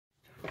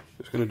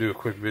Going to do a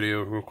quick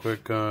video real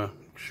quick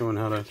showing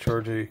how to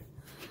charge a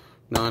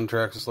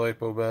non-Traxxas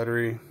lipo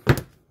battery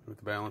with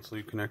the balance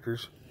lead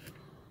connectors.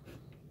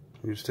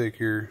 You just take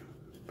your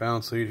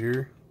balance lead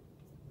here,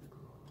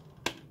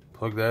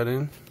 plug that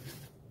in,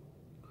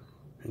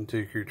 and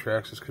take your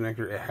Traxxas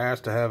connector. It has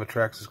to have a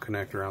Traxxas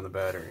connector on the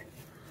battery.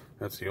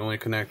 That's the only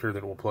connector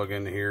that will plug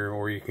into here,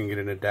 or you can get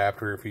an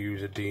adapter if you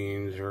use a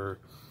Dean's or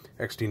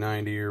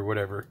XD90 or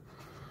whatever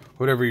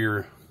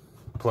your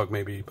plug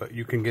may be, but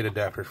you can get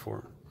adapters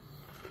for them.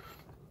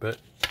 But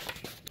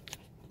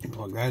you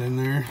plug that in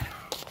there.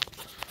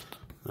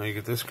 Now you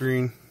get this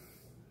screen,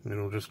 and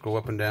it'll just go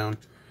up and down.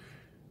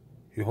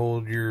 You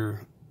hold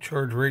your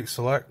charge rate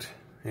select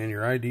and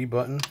your ID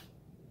button,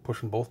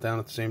 push them both down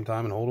at the same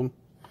time and hold them,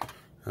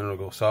 and it'll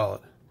go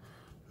solid.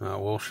 Now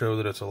it will show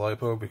that it's a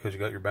lipo because you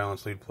got your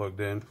balance lead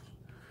plugged in, and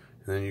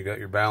then you got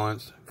your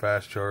balance,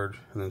 fast charge,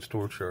 and then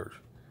store charge.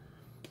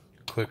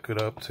 Click it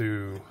up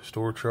to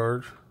store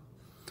charge.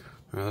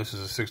 Now this is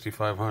a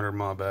 6500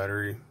 mAh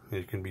battery.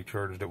 It can be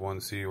charged at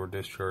 1C or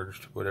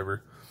discharged,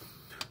 whatever.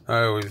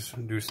 I always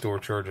do store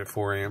charge at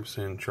 4 amps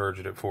and charge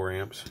it at 4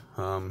 amps.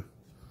 But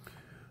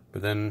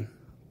then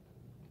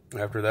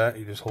after that,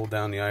 you just hold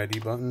down the ID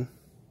button,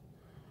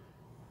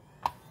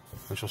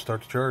 and she'll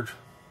start to charge.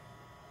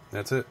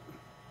 That's it.